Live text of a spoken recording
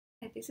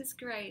this is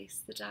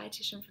Grace, the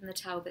dietitian from the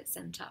Talbot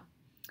Centre.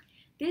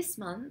 This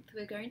month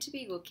we're going to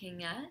be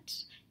looking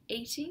at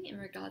eating in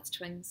regards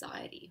to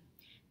anxiety.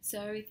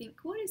 So we think,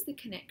 what is the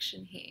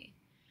connection here?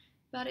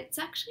 But it's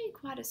actually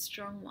quite a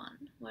strong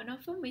one. When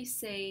often we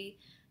see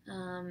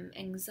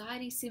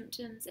anxiety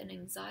symptoms and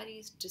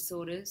anxiety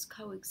disorders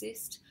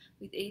coexist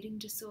with eating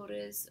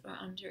disorders or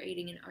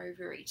under-eating and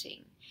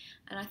overeating.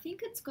 And I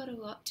think it's got a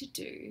lot to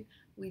do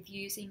with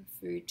using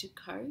food to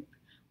cope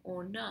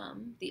or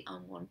numb the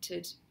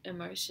unwanted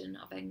emotion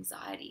of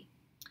anxiety.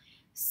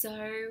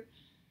 So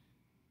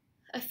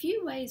a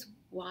few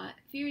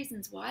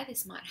reasons why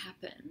this might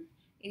happen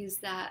is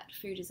that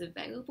food is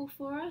available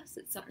for us.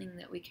 It's something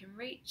that we can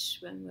reach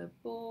when we're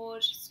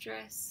bored,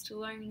 stressed,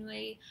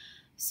 lonely.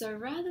 So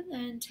rather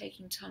than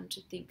taking time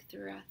to think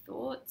through our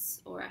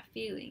thoughts or our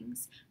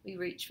feelings, we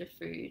reach for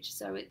food.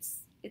 So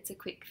it's a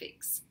quick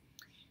fix.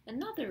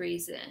 Another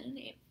reason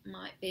it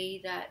might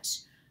be that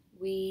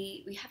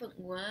we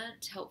haven't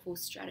learnt helpful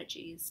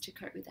strategies to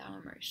cope with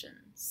our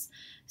emotions.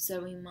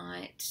 So we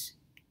might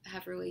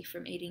have relief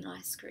from eating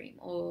ice cream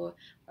or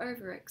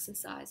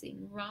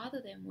over-exercising rather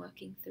than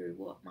working through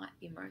what might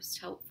be most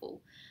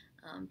helpful,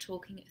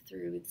 talking it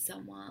through with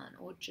someone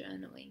or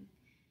journaling.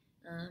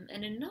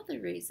 And another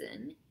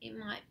reason, it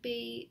might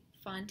be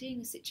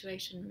finding a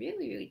situation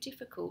really, really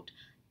difficult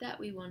that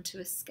we want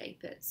to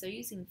escape it. So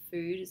using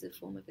food as a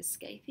form of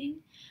escaping,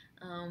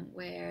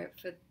 where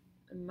for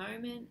a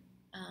moment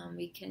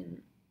we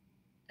can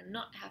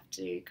not have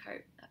to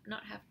cope,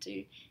 not have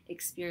to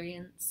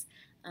experience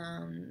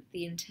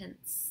the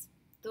intense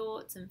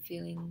thoughts and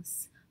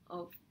feelings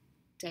of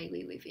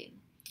daily living.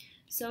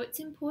 So it's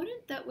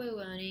important that we're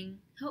learning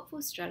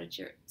helpful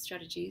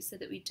strategies so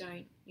that we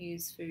don't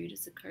use food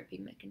as a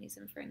coping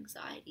mechanism for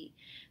anxiety.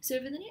 So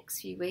over the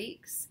next few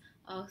weeks,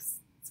 I'll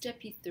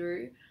step you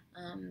through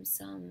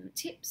some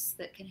tips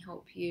that can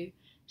help you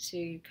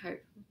to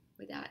cope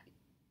with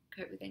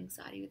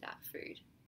anxiety without food.